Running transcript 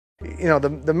you know,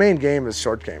 the main game is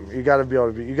short game. You got to be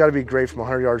able to you got to be great from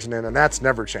 100 yards and in, and that's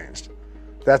never changed.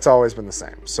 That's always been the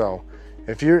same. So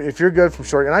if you're good from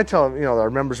short, and I tell, you know,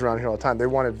 our members around here all the time, they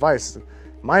want advice.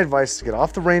 My advice is to get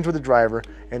off the range with the driver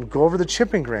and go over the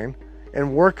chipping green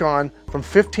and work on from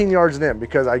 15 yards and in,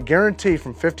 because I guarantee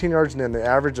from 15 yards and in, the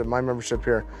average of my membership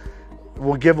here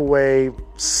will give away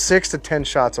 6 to 10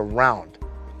 shots a round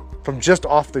from just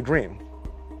off the green.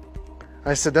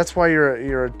 I said, that's why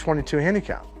you're a 22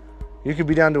 handicap. You could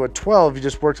be down to a 12 if you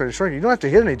just worked on your short game. You don't have to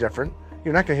hit any different.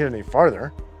 You're not going to hit any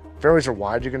farther. Fairways are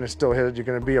wide. You're going to still hit it. You're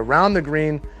going to be around the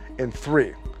green in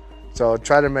 3. So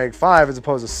try to make 5 as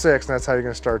opposed to 6, and that's how you're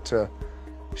going to start to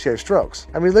shave strokes.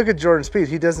 I mean, look at Jordan Spieth.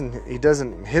 He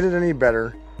doesn't hit it any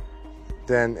better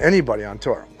than anybody on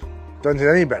tour. Doesn't hit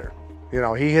any better. You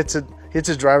know, he hits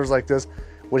his drivers like this.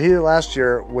 What he did last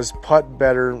year was putt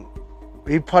better.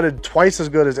 He putted twice as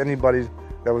good as anybody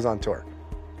that was on tour.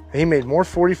 He made more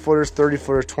 40-footers,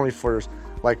 30-footers, 20-footers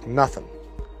like nothing.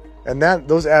 And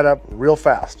those add up real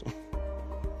fast.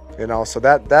 You know, so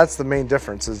that's the main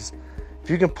difference is if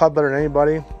you can putt better than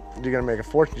anybody, you're going to make a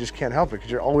fortune. You just can't help it because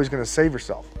you're always going to save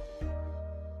yourself.